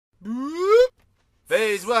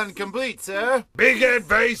Phase 1 complete, sir. Begin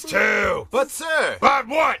phase 2. But, sir... But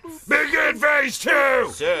what? Begin phase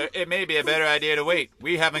 2. Sir, it may be a better idea to wait.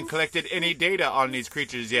 We haven't collected any data on these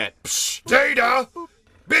creatures yet. Psst, data?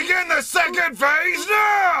 Begin the second phase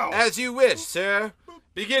now! As you wish, sir.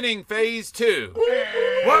 Beginning phase 2.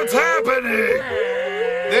 What's happening?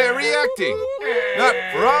 They're reacting. Not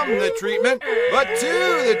from the treatment, but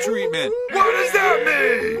to the treatment. What does that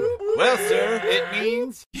mean? Well, sir, it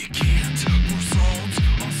means... You can't